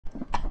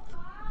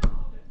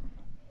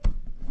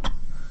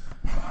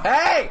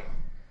Hey!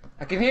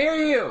 I can hear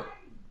you!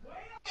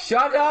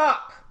 Shut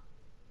up!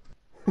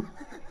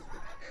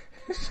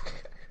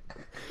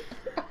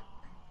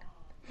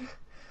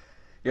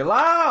 You're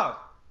loud!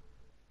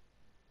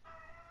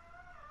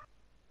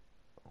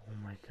 Oh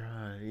my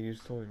god, you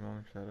just told your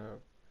mom to shut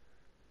up.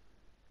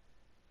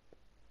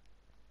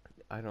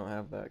 I don't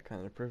have that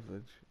kind of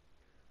privilege.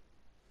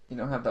 You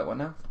don't have that one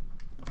now?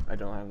 I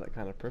don't have that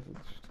kind of privilege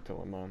to tell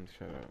my mom to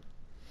shut up.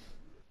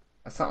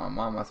 That's not my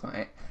mom, that's my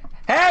aunt.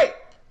 Hey!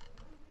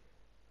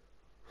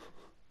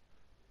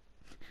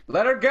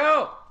 Let her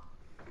go!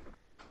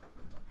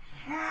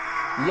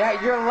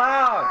 Yeah, you're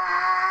loud!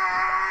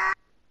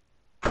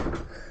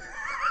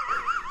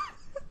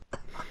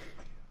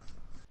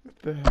 What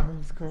the hell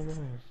is going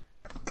on?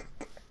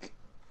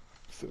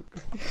 So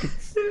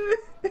confused.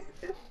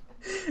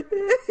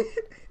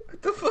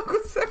 What the fuck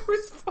was that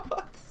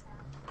response?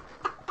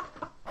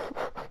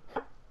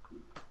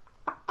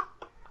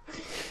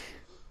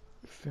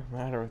 What's the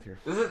matter with your...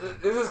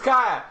 This is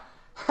Kaya.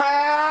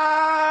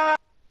 Ah!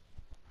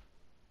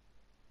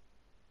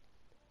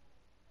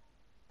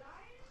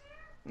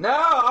 No,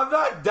 I'm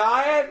not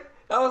dying.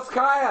 That was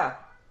Kaya.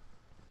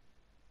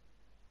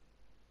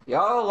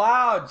 Y'all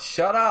loud.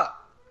 Shut up.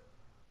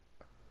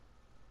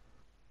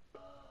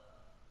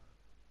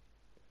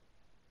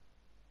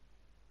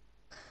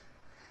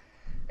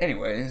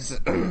 Anyways.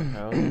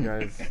 Hell, you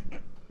guys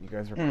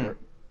you're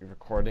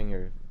recording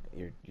your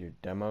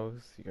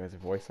demos? You guys are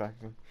voice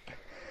acting?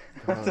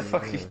 What the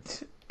fuck are you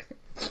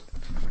doing?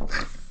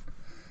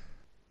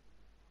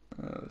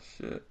 Oh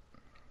shit.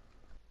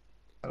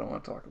 I don't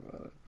want to talk about it.